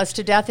and boil us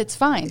to death, it's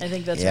fine. I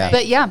think that's Yeah.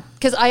 right. But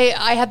because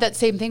I had that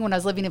same thing when I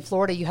was living in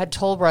Florida. You had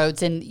toll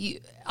roads, and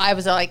I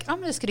was like,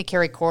 I'm just going to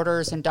carry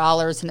quarters and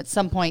dollars, and at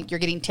some point you're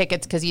getting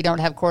tickets because you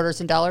don't have quarters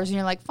and dollars, and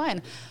you're like,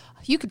 fine.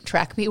 You can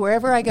track me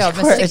wherever I go. I'm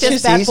going to stick It's this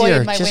just bad boy easier.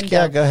 in my Just,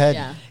 window. go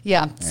ahead.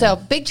 Yeah. So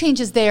big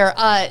changes there.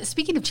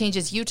 Speaking of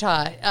changes,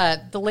 Utah,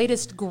 the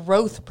latest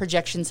growth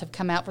projections have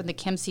come out from the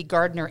Kempsey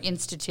Gardner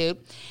Institute,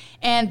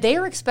 and they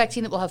are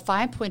expecting that we'll have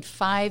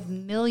 5.5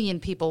 million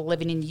people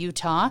living in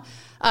Utah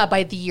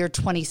by the year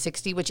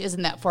 2060, which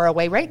isn't that far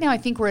away. Right now, I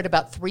think we're at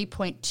about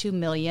 3.2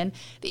 million.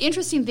 The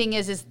interesting thing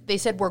is they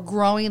said we're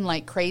growing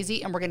like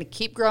crazy, and we're going to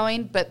keep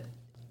growing, but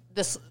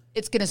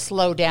it's going to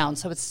slow down.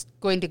 So it's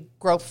going to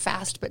grow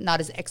fast, but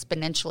not as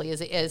exponentially as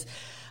it is.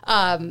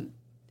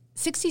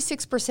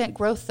 66%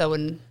 growth, though,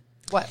 in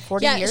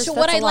 40 years? So That's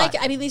what I a lot.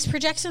 like, these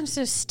projections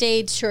have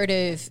stayed sort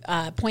of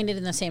pointed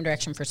in the same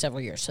direction for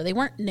several years. So they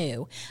weren't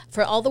new.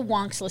 For all the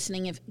wonks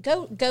listening,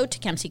 go to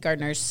Kempsey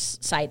Gardner's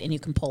site and you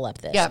can pull up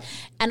this. Yeah.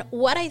 And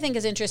what I think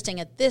is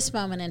interesting at this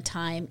moment in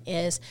time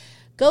is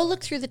go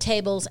look through the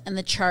tables and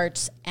the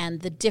charts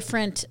and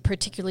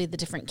particularly the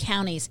different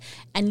counties,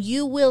 and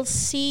you will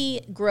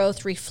see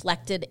growth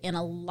reflected in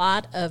a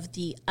lot of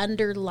the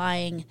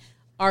underlying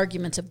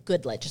arguments of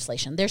good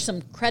legislation. There's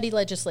some cruddy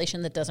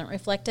legislation that doesn't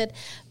reflect it,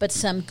 but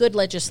some good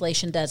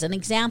legislation does. An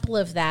example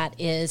of that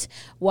is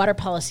water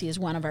policy is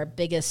one of our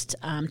biggest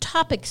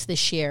topics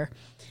this year.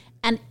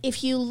 And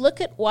if you look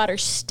at water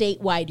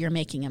statewide, you're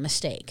making a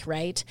mistake,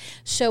 right?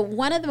 So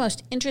one of the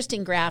most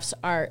interesting graphs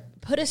are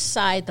put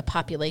aside the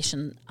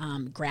population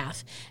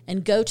graph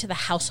and go to the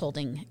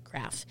householding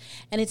graph.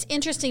 And it's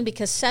interesting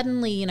because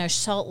suddenly,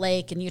 Salt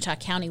Lake and Utah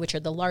County, which are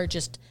the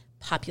largest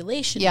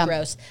population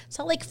growth,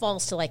 Salt Lake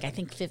falls to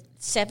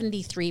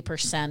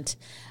 73%,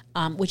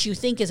 which you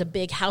think is a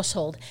big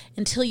household,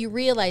 until you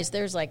realize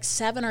there's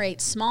 7 or 8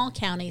 small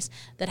counties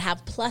that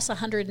have plus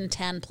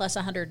 110, plus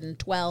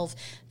 112,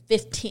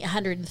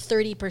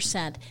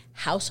 130%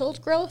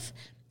 household growth.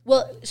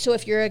 Well, so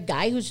if you're a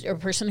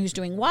person who's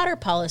doing water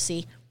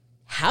policy,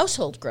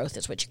 household growth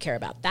is what you care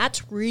about.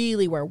 That's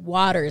really where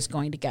water is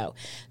going to go.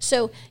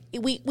 So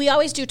we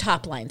always do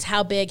top lines,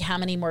 how big, how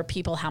many more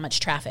people, how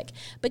much traffic.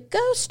 But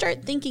go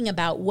start thinking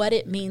about what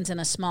it means in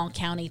a small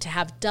county to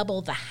have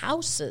double the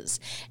houses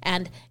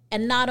and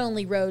not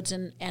only roads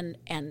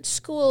and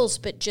schools,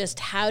 but just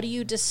how do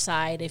you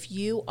decide if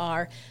you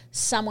are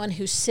someone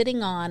who's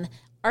sitting on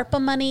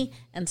ARPA money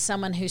and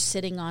someone who's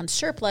sitting on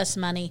surplus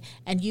money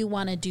and you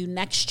want to do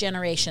next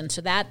generation. So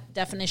that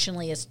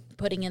definitionally is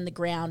putting in the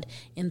ground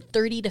in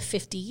 30 to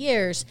 50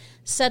 years.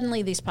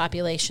 Suddenly these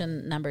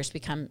population numbers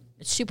become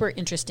super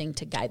interesting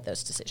to guide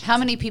those decisions. How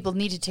many people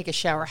need to take a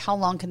shower? How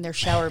long can their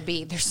shower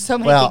be? There's so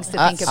many things to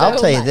think about. I'll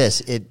tell you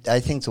this. I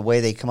think the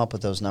way they come up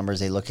with those numbers,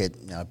 they look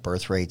at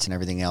birth rates and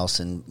everything else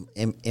and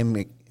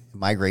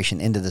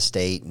migration into the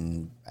state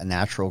and a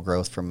natural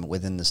growth from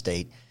within the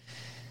state.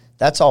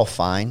 That's all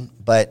fine,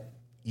 but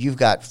you've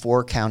got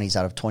 4 counties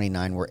out of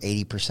 29 where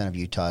 80% of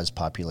Utah's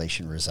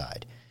population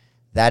reside.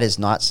 That is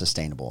not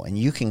sustainable. And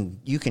you can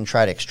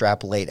try to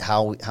extrapolate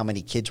how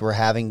many kids we're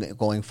having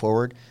going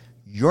forward.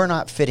 You're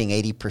not fitting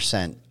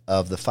 80%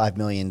 of the 5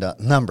 million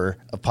number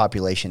of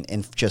population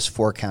in just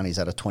 4 counties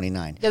out of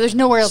 29. Yeah, there's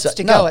nowhere else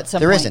to go at some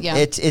point. There isn't. Yeah.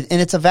 And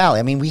it's a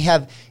valley. I mean,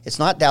 it's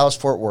not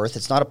Dallas-Fort Worth.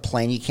 It's not a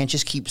plane. You can't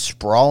just keep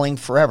sprawling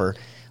forever.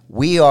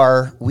 We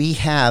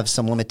have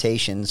some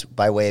limitations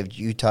by way of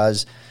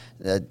Utah's,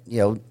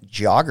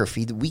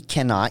 geography that we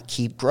cannot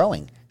keep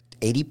growing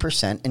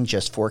 80% in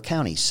just 4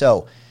 counties.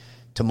 So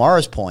to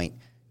Mara's point,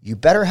 you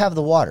better have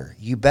the water,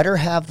 you better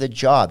have the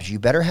jobs, you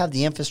better have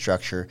the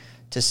infrastructure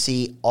to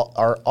see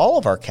all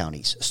of our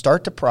counties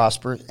start to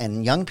prosper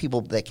and young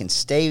people that can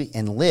stay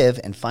and live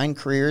and find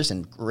careers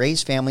and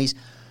raise families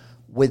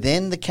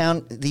within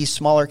these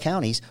smaller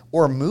counties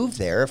or move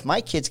there. If my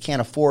kids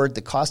can't afford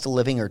the cost of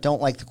living or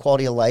don't like the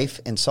quality of life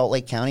in Salt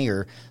Lake County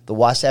or the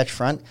Wasatch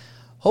Front,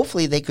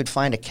 hopefully they could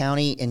find a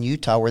county in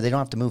Utah where they don't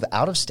have to move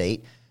out of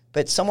state,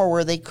 but somewhere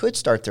where they could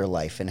start their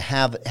life and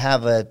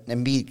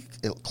and be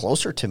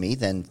closer to me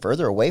than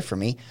further away from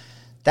me.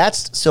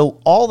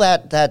 So all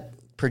that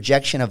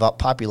projection of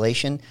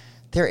population,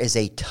 there is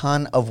a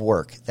ton of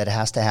work that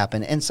has to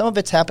happen. And some of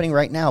it's happening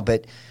right now,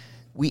 but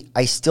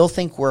I still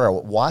think we're a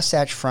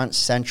Wasatch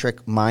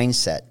Front-centric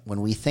mindset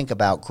when we think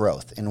about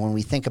growth and when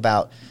we think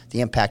about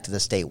the impact of the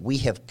state. We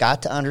have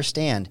got to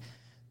understand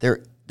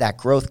that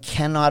growth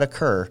cannot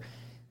occur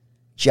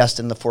just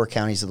in the 4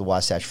 counties of the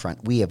Wasatch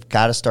Front. We have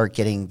got to start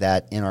getting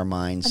that in our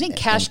minds. I think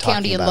Cache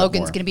County and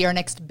Logan's going to be our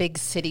next big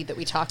city that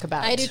we talk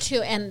about. I do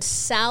too. And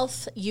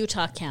South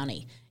Utah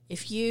County.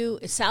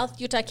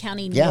 South Utah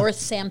County, North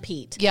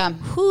Sanpete. Yeah.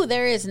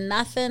 There is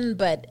nothing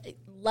but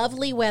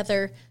lovely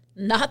weather,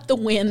 not the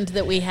wind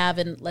that we have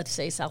in, let's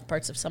say, south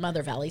parts of some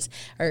other valleys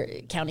or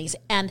counties.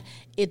 And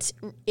it's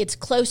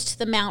close to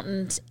the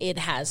mountains. It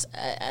has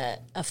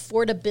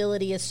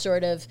affordability is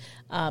sort of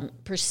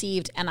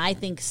perceived. And I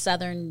think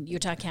southern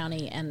Utah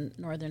County and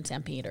northern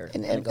Sanpete are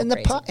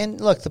and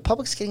look, the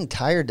public's getting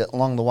tired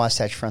along the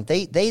Wasatch Front.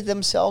 They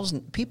themselves,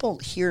 people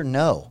here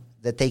know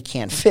that they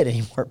can't fit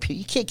anymore.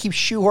 You can't keep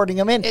shoehorning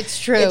them in. It's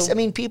true.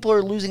 People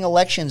are losing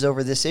elections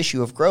over this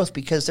issue of growth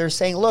because they're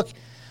saying, look,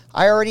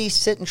 I already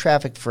sit in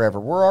traffic forever.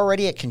 We're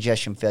already at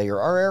congestion failure.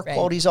 Our air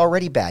quality is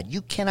already bad.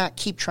 You cannot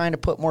keep trying to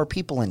put more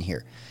people in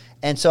here.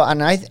 And so I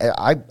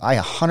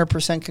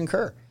 100%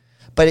 concur.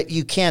 But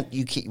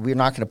we're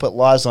not going to put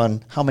laws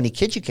on how many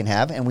kids you can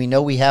have, and we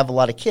know we have a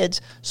lot of kids,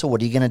 so what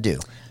are you going to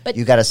do? But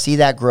you got to see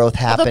that growth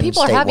happen statewide. Although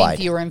people are having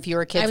fewer and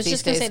fewer kids I was these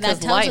just going days. to say,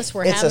 that tells us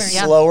we're having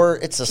slower,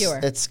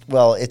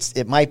 fewer.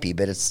 It might be,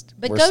 but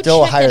we're go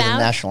still check higher it than out,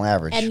 national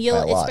average and by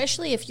a lot.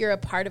 Especially if you're a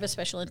part of a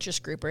special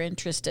interest group or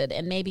interested,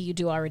 and maybe you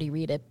do already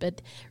read it,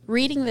 but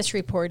reading this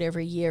report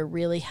every year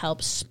really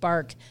helps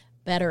spark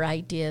better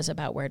ideas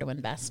about where to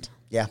invest.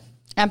 Yeah.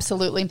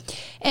 Absolutely.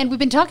 And we've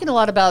been talking a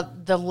lot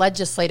about the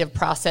legislative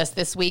process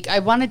this week. I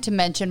wanted to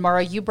mention,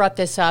 Mara, you brought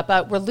this up.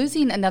 We're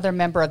losing another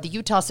member of the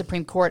Utah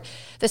Supreme Court.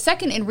 The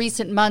second in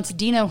recent months,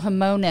 Dino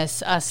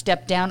Himones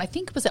stepped down. I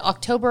think it was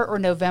October or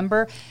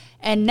November.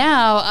 And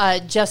now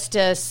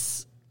Justice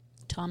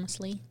Thomas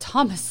Lee.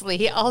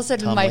 All of a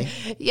sudden,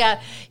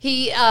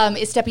 he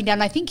is stepping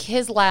down. I think he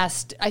has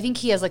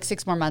like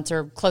 6 more months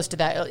or close to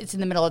that. It's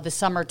in the middle of the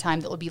summertime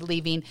that will be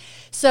leaving.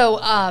 So,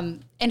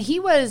 and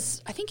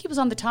I think he was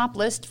on the top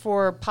list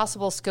for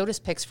possible SCOTUS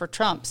picks for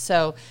Trump.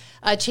 So,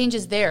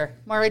 changes there.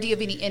 Mara, do you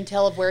have any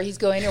intel of where he's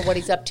going or what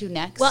he's up to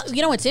next? Well,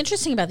 what's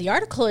interesting about the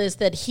article is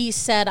that he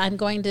said, I'm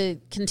going to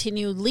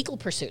continue legal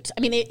pursuits.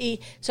 I mean,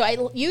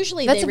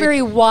 usually that's a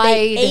very wide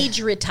they age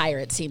retire,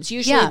 it seems.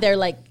 Usually they're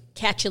like,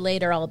 catch you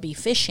later, I'll be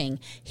fishing.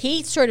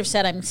 He sort of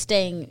said, I'm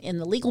staying in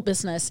the legal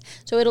business,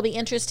 so it'll be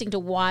interesting to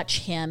watch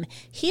him.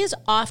 He is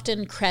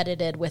often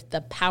credited with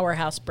the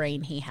powerhouse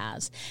brain he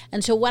has.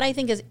 And so what I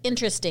think is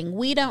interesting,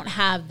 we don't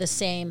have the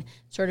same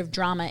sort of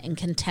drama and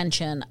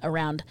contention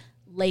around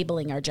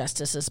labeling our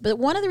justices. But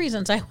one of the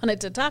reasons I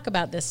wanted to talk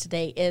about this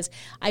today is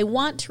I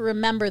want to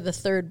remember the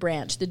third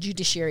branch, the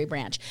judiciary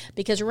branch,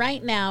 because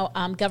right now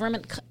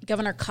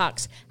Governor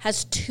Cox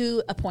has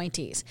 2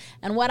 appointees.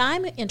 And what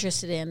I'm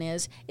interested in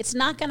is it's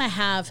not going to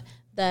have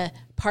the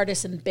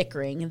partisan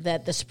bickering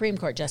that the Supreme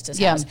Court justice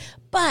has.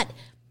 But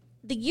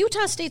the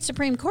Utah State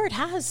Supreme Court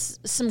has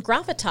some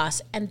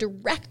gravitas and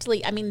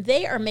directly,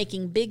 they are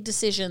making big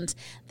decisions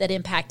that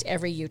impact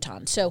every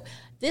Utahn. So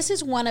this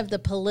is one of the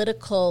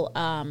political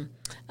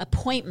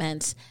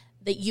appointments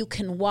that you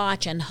can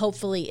watch, and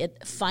hopefully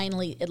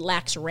it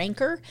lacks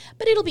rancor.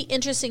 But it'll be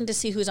interesting to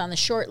see who's on the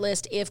short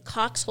list. If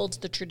Cox holds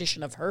the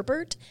tradition of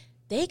Herbert,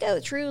 they go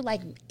through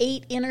like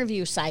 8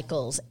 interview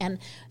cycles and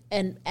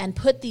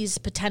put these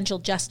potential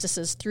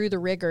justices through the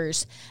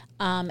rigors.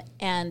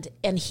 And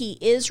he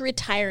is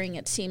retiring,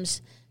 it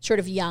seems, sort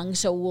of young,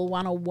 so we'll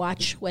want to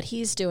watch what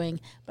he's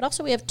doing. But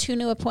also we have 2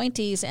 new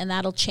appointees, and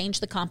that'll change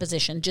the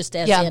composition just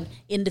as in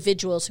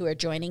individuals who are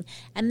joining.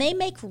 And they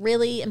make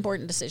really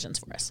important decisions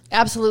for us.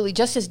 Absolutely.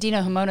 Justice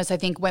Dino Himones, I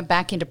think, went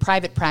back into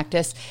private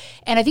practice.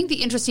 And I think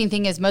the interesting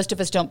thing is most of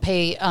us don't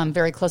pay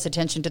very close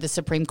attention to the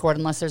Supreme Court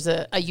unless there's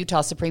a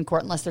Utah Supreme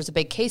Court, unless there's a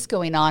big case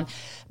going on.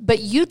 But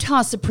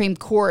Utah Supreme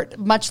Court,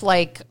 much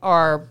like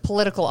our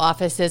political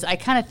offices, I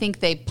kind of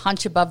think they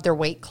punch above their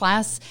weight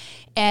class.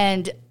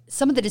 And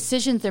some of the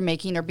decisions they're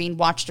making are being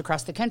watched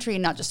across the country,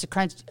 and not just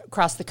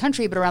across the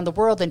country, but around the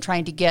world, and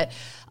trying to get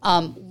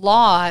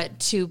law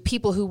to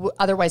people who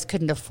otherwise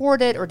couldn't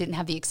afford it or didn't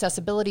have the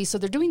accessibility. So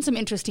they're doing some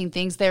interesting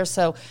things there.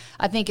 So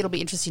I think it'll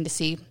be interesting to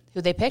see who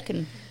they pick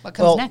and what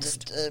comes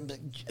next.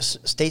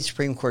 State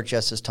Supreme Court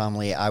Justice Tom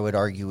Lee, I would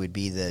argue, would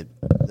be the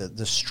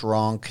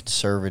strong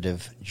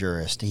conservative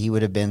jurist. He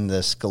would have been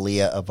the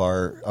Scalia of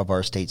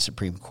our state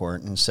Supreme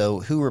Court. And so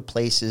who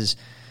replaces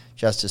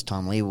Justice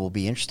Tom Lee will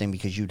be interesting,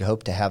 because you'd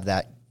hope to have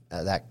that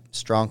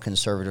strong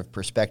conservative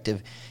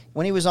perspective.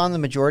 When he was on the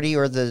majority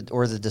or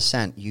the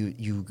dissent,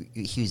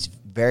 he's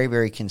very,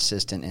 very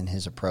consistent in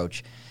his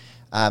approach.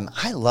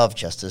 I love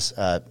Justice.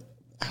 I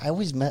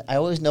always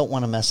don't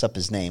want to mess up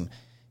his name.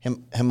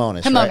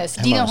 Himonis. Himonis,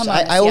 Right? Dino Himonis,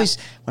 I always,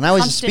 when I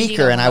was a Constantino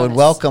speaker and I would Himonis.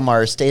 welcome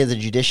our State of the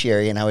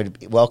Judiciary and I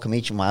would welcome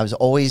each of them, I was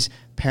always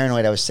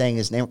paranoid I was saying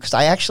his name because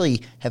I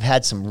actually have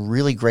had some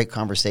really great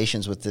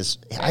conversations with this.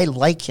 I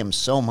like him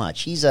so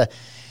much.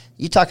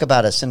 You talk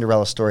about a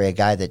Cinderella story, a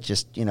guy that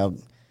just,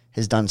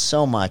 has done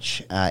so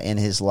much in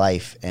his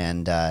life,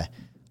 and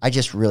I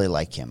just really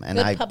like him. And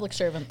Good public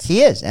servants.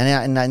 He is,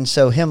 and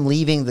so him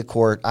leaving the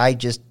court, I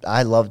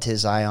loved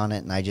his eye on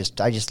it, and I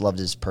just loved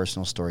his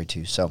personal story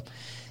too. So,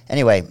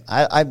 anyway,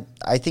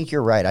 I think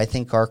you're right. I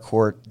think our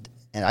court,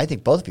 and I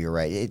think both of you are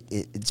right.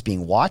 It's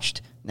being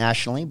watched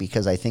nationally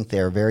because I think they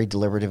are very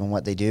deliberative in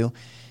what they do,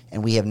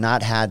 and we have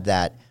not had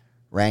that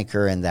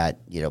rancor and that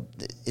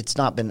it's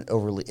not been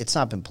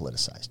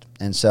politicized.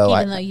 And so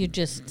Even though you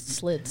just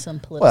slid some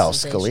politicization. Well,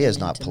 Scalia is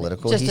not into it.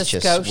 political. Just He's a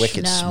just skosh.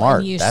 wicked No, smart.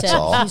 and you That's said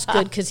all. he's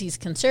good because he's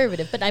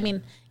conservative. But I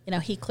mean,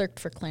 he clerked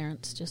for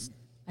Clarence.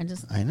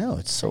 I know,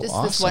 it's so Just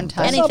awesome. this one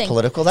time. That's Anything. not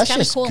political. It's That's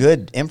kinda just cool.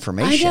 good I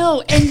information.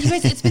 know, and you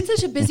guys, it's been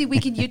such a busy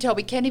week in Utah.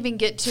 We can't even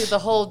get to the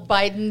whole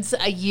Biden's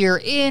a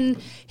year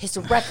in, his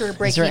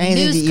record-breaking anything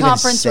to news even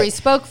conference say- where he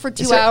spoke for Is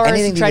 2 there hours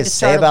anything and to tried even to say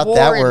start a about war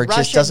that where in it just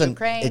Russia and doesn't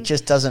Ukraine. it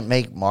just doesn't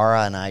make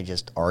Mara and I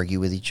just argue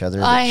with each other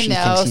that I she know.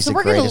 thinks he's So the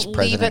we're going greatest to leave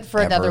president it for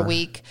another ever.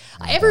 week.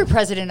 Every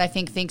president, I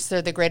think, thinks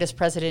they're the greatest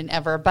president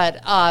ever,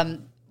 but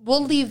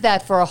we'll leave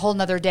that for a whole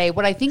nother day.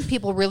 What I think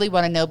people really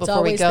want to know before we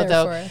always go, there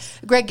though, for us.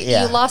 Greg,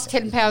 Yeah. you lost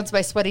 10 pounds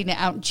by sweating it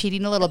out and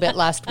cheating a little bit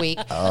last week.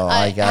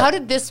 How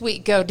did this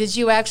week go? Did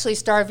you actually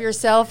starve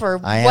yourself, or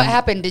what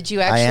happened? Did you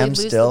actually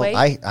lose the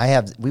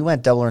weight? We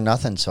went double or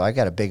nothing, so I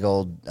got a big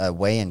old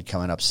weigh-in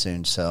coming up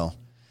soon. So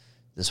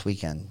this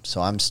weekend,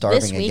 so I'm starving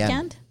This again.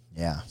 weekend?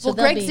 Yeah. Well,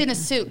 they'll Greg's be- in a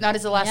suit, not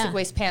his elastic Yeah.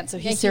 waist pants, so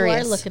Yeah, he's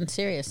serious. You are looking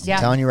serious. Yeah.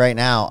 I'm telling you right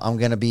now, I'm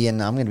gonna be in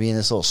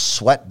this little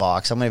sweat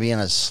box. I'm gonna be in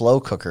a slow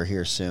cooker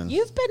here soon.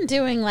 You've been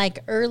doing like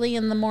early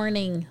in the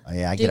morning. Oh,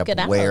 yeah, I duke get it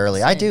up out way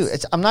early. I do.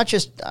 things. I'm not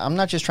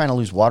just trying to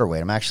lose water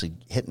weight. I'm actually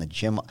hitting the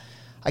gym.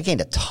 I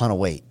gained a ton of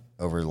weight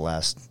over the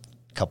last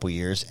couple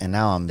years, and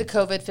now I'm The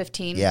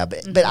COVID-15. yeah.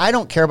 But I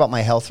don't care about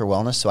my health or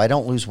wellness, so I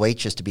don't lose weight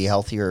just to be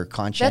healthy or That's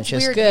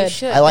conscientious. weird. Good. You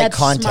should. I like That's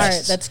smart.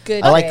 contests. That's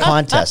good, I like Greg.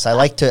 contests. I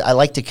like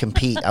to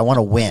compete. I want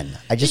to win.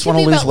 I just It should want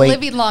to be lose about weight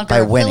living longer,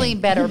 by winning.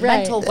 feeling better, Right.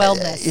 mental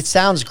wellness. It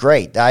sounds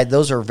great.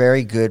 Those are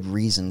very good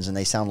reasons, and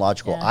they sound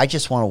logical. Yeah. I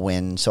just want to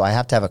win, so I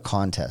have to have a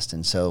contest,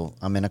 and so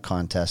I'm in a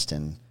contest,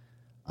 and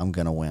I'm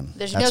going to win.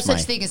 There's That's no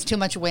such thing as too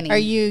much winning. Are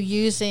you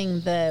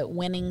using the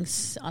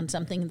winnings on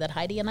something that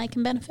Heidi and I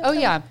can benefit Oh from?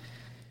 yeah.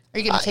 Are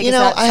you going to take us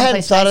out I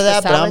hadn't someplace thought of nice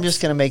that, for but I'm salads?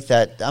 just going to make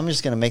that. I'm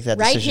just going to make that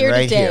Right decision here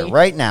right today. here,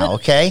 right now.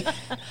 Okay.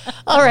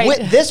 All right.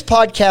 This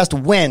podcast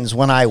wins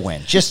when I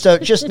win. Just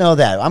know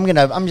that.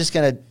 I'm just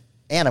gonna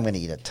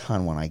eat a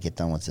ton when I get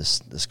done with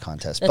this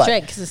contest. That's but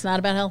right, because it's not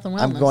about health and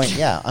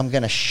wellness. I'm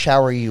going to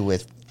shower you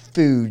with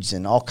foods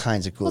and all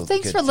kinds of cool. Well,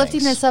 thanks good for lifting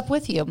things. this up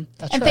with you.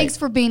 That's and right. thanks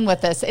for being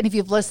with us. And if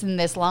you've listened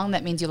this long,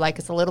 that means you like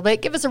us a little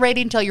bit. Give us a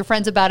rating, tell your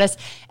friends about us,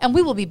 and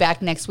we will be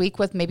back next week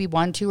with maybe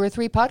 1, 2, or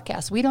 3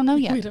 podcasts. We don't know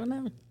yet. We don't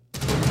know.